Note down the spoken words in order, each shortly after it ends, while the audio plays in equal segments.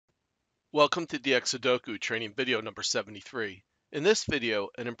Welcome to dxSudoku training video number 73. In this video,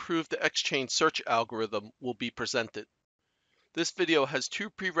 an improved X-chain search algorithm will be presented. This video has two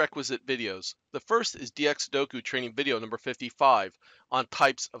prerequisite videos. The first is dxSudoku training video number 55 on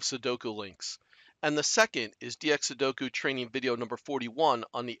types of Sudoku links. And the second is dxSudoku training video number 41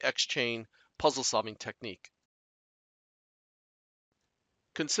 on the X-chain puzzle solving technique.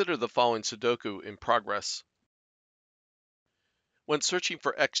 Consider the following Sudoku in progress. When searching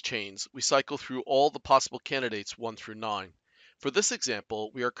for X-chains, we cycle through all the possible candidates 1 through 9. For this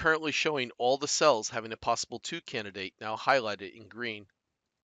example, we are currently showing all the cells having a possible 2 candidate, now highlighted in green.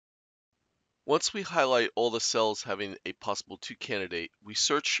 Once we highlight all the cells having a possible 2 candidate, we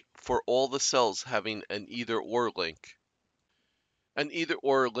search for all the cells having an either-or link. An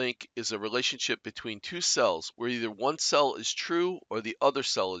either-or link is a relationship between two cells where either one cell is true or the other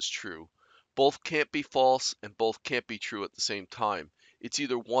cell is true. Both can't be false and both can't be true at the same time. It's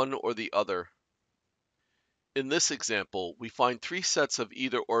either one or the other. In this example, we find three sets of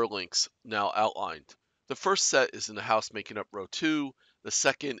either-or links now outlined. The first set is in the house making up row 2, the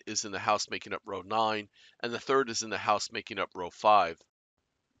second is in the house making up row 9, and the third is in the house making up row 5.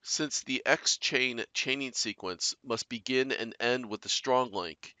 Since the X-chain chaining sequence must begin and end with a strong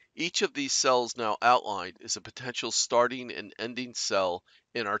link, each of these cells now outlined is a potential starting and ending cell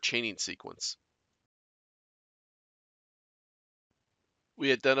in our chaining sequence.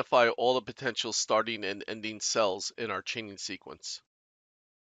 We identify all the potential starting and ending cells in our chaining sequence.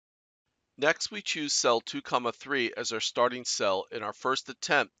 Next, we choose cell 2, 3 as our starting cell in our first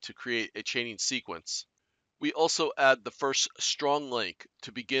attempt to create a chaining sequence. We also add the first strong link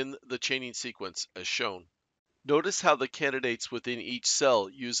to begin the chaining sequence as shown. Notice how the candidates within each cell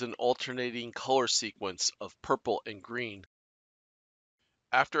use an alternating color sequence of purple and green.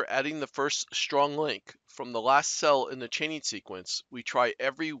 After adding the first strong link from the last cell in the chaining sequence, we try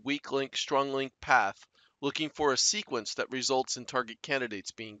every weak link, strong link path, looking for a sequence that results in target candidates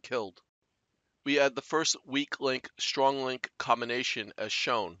being killed. We add the first weak link, strong link combination as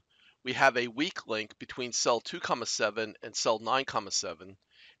shown. We have a weak link between cell 2, 7 and cell 9, 7,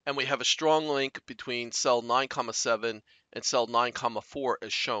 and we have a strong link between cell 9, 7 and cell 9, 4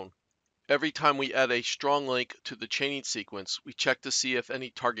 as shown. Every time we add a strong link to the chaining sequence, we check to see if any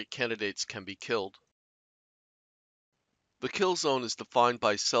target candidates can be killed. The kill zone is defined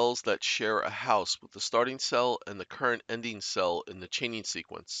by cells that share a house with the starting cell and the current ending cell in the chaining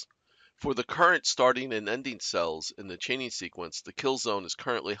sequence. For the current starting and ending cells in the chaining sequence, the kill zone is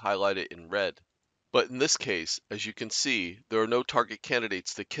currently highlighted in red. But in this case, as you can see, there are no target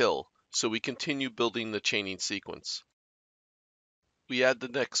candidates to kill, so we continue building the chaining sequence. We add the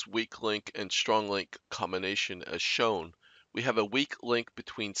next weak link and strong link combination as shown. We have a weak link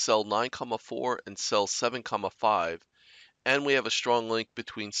between cell 9, 4 and cell 7, 5, and we have a strong link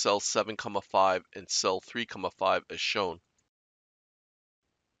between cell 7, 5 and cell 3, 5 as shown.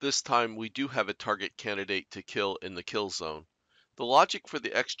 This time we do have a target candidate to kill in the kill zone. The logic for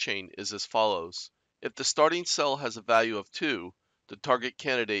the X-chain is as follows. If the starting cell has a value of 2, the target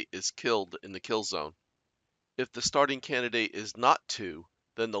candidate is killed in the kill zone. If the starting candidate is not 2,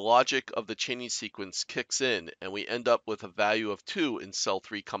 then the logic of the chaining sequence kicks in and we end up with a value of 2 in cell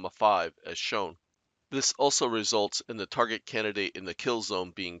 3, 5 as shown. This also results in the target candidate in the kill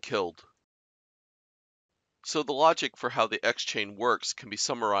zone being killed. So the logic for how the X-chain works can be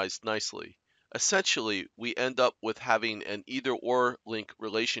summarized nicely. Essentially, we end up with having an either-or link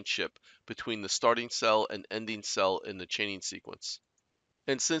relationship between the starting cell and ending cell in the chaining sequence.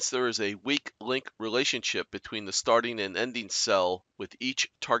 And since there is a weak link relationship between the starting and ending cell with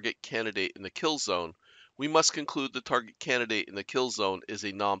each target candidate in the kill zone, we must conclude the target candidate in the kill zone is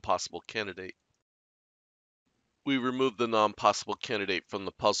a non-possible candidate. We remove the non-possible candidate from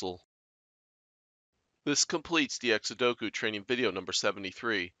the puzzle. This completes dxSudoku training video number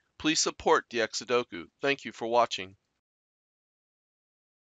 73. Please support dxSudoku. Thank you for watching.